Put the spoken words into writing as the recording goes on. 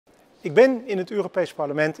Ik ben in het Europees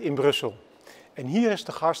Parlement in Brussel en hier is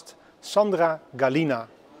de gast Sandra Gallina,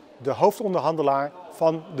 de hoofdonderhandelaar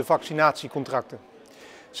van de vaccinatiecontracten.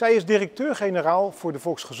 Zij is directeur-generaal voor de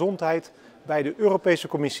volksgezondheid bij de Europese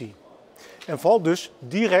Commissie en valt dus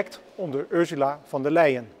direct onder Ursula von der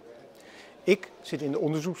Leyen. Ik zit in de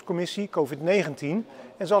onderzoekscommissie COVID-19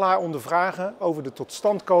 en zal haar ondervragen over de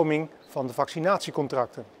totstandkoming van de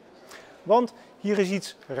vaccinatiecontracten. Want hier is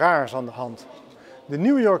iets raars aan de hand. De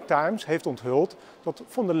New York Times heeft onthuld dat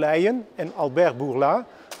von der Leyen en Albert Bourla,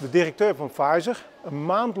 de directeur van Pfizer, een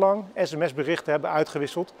maand lang sms-berichten hebben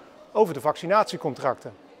uitgewisseld over de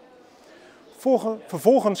vaccinatiecontracten.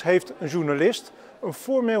 Vervolgens heeft een journalist een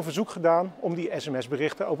formeel verzoek gedaan om die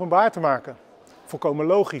sms-berichten openbaar te maken. Volkomen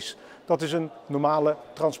logisch, dat is een normale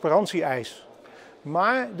transparantie-eis.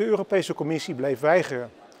 Maar de Europese Commissie bleef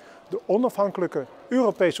weigeren. De onafhankelijke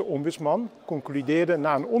Europese ombudsman concludeerde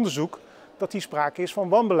na een onderzoek dat hier sprake is van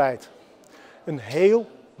wanbeleid. Een heel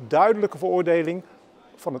duidelijke veroordeling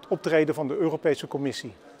van het optreden van de Europese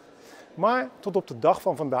Commissie. Maar tot op de dag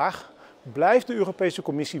van vandaag blijft de Europese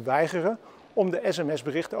Commissie weigeren om de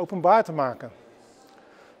sms-berichten openbaar te maken.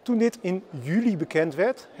 Toen dit in juli bekend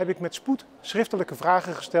werd, heb ik met spoed schriftelijke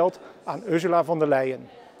vragen gesteld aan Ursula von der Leyen.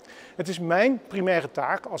 Het is mijn primaire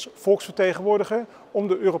taak als volksvertegenwoordiger om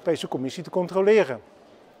de Europese Commissie te controleren.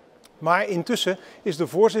 Maar intussen is de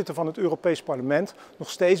voorzitter van het Europees Parlement nog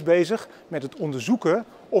steeds bezig met het onderzoeken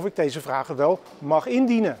of ik deze vragen wel mag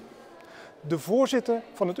indienen. De voorzitter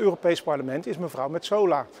van het Europees Parlement is mevrouw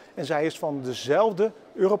Metsola en zij is van dezelfde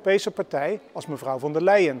Europese partij als mevrouw von der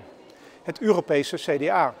Leyen, het Europese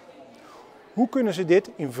CDA. Hoe kunnen ze dit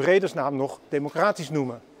in vredesnaam nog democratisch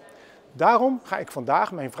noemen? Daarom ga ik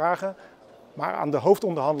vandaag mijn vragen maar aan de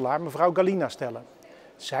hoofdonderhandelaar mevrouw Gallina stellen.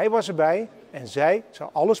 Zij was erbij en zij zou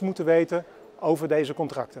alles moeten weten over deze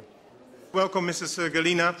contracten. Welcome, Mrs.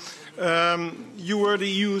 Gallina. You were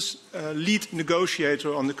the EU's lead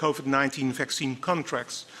negotiator on the COVID-19 vaccine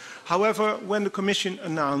contracts. However, when the Commission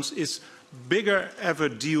announced its bigger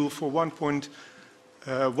ever deal for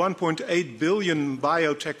 1.8 billion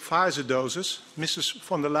biotech Pfizer doses, Mrs.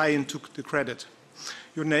 von der Leyen took the credit.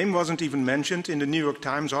 Your name wasn't even mentioned in the New York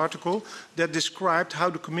Times article that described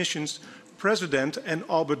how the Commission's President and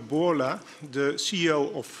Albert Bourla, the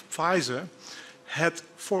CEO of Pfizer, had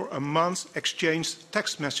for a month exchanged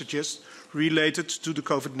text messages related to the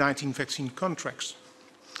COVID-19 vaccine contracts.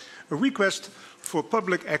 A request for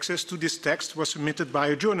public access to this text was submitted by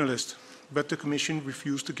a journalist, but the Commission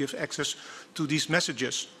refused to give access to these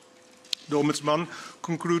messages. The Ombudsman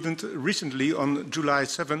concluded recently on July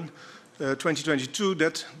 7, 2022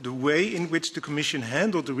 that the way in which the Commission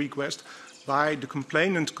handled the request by the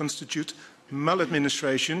complainant constitute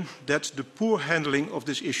maladministration, that the poor handling of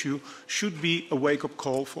this issue should be a wake-up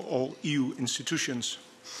call for all EU institutions.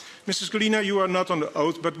 Mrs. Gallina, you are not on the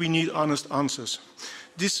oath, but we need honest answers.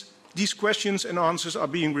 These questions and answers are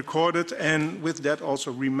being recorded and with that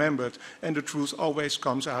also remembered, and the truth always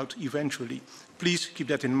comes out eventually. Please keep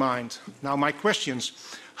that in mind. Now my questions.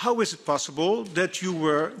 How is it possible that you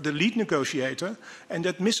were the lead negotiator and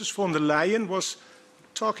that Mrs. von der Leyen was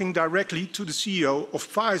talking directly to the CEO of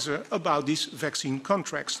Pfizer about these vaccine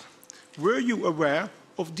contracts? Were you aware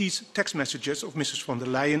of these text messages of Mrs. von der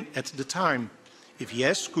Leyen at the time? If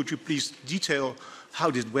yes, could you please detail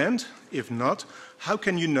how this went? If not, how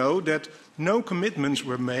can you know that no commitments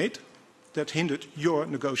were made that hindered your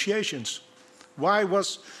negotiations? Why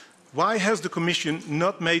has the Commission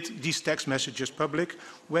not made these text messages public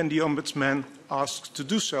when the Ombudsman asked to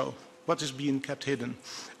do so? What is being kept hidden?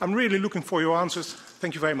 I'm really looking for your answers.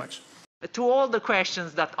 Thank you very much. To all the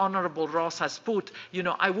questions that Honourable Roos has put,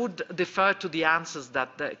 I would defer to the answers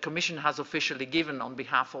that the Commission has officially given on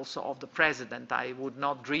behalf also of the President. I would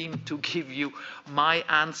not dream to give you my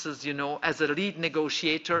answers. As a lead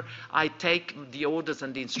negotiator, I take the orders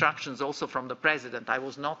and the instructions also from the President. I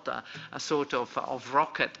was not a sort of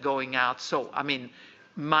rocket going out. So,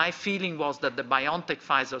 my feeling was that the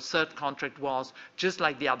BioNTech-Pfizer third contract was, just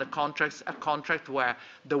like the other contracts, a contract where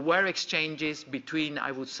there were exchanges between,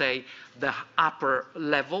 I would say, the upper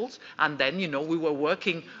levels. And then, we were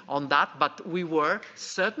working on that, but we were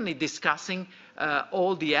certainly discussing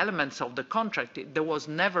all the elements of the contract. There was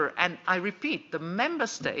never, and I repeat, the member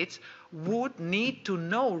states would need to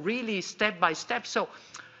know really step by step. So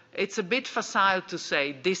it's a bit facile to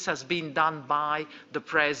say this has been done by the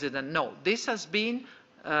President. No, this has been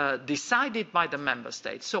decided by the member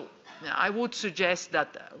states. So I would suggest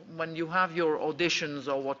that when you have your auditions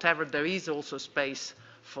or whatever, there is also space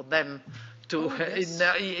for them to,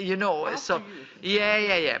 so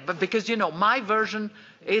yeah. But because, my version,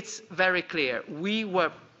 it's very clear. We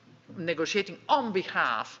were negotiating on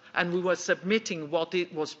behalf, and we were submitting what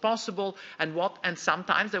it was possible and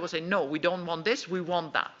sometimes they were saying, no, we don't want this, we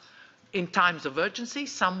want that. In times of urgency,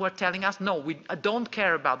 some were telling us, no, we don't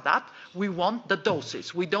care about that. We want the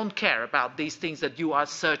doses. We don't care about these things that you are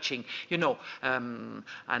searching, you know. And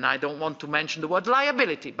I don't want to mention the word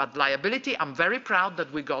liability, but liability, I'm very proud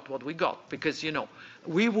that we got what we got because, you know,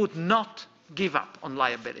 we would not give up on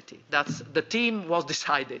liability. The team was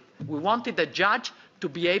decided. We wanted a judge to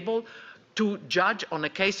be able to judge on a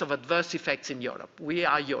case of adverse effects in Europe. We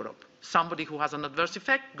are Europe. Somebody who has an adverse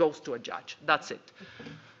effect goes to a judge. That's it.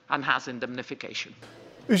 And has indemnification.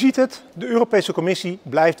 U ziet het, de Europese Commissie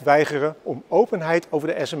blijft weigeren om openheid over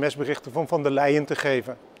de sms-berichten van der Leyen te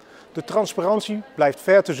geven. De transparantie blijft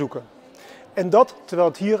ver te zoeken. En dat terwijl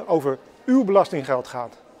het hier over uw belastinggeld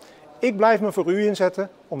gaat. Ik blijf me voor u inzetten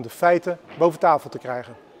om de feiten boven tafel te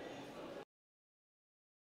krijgen.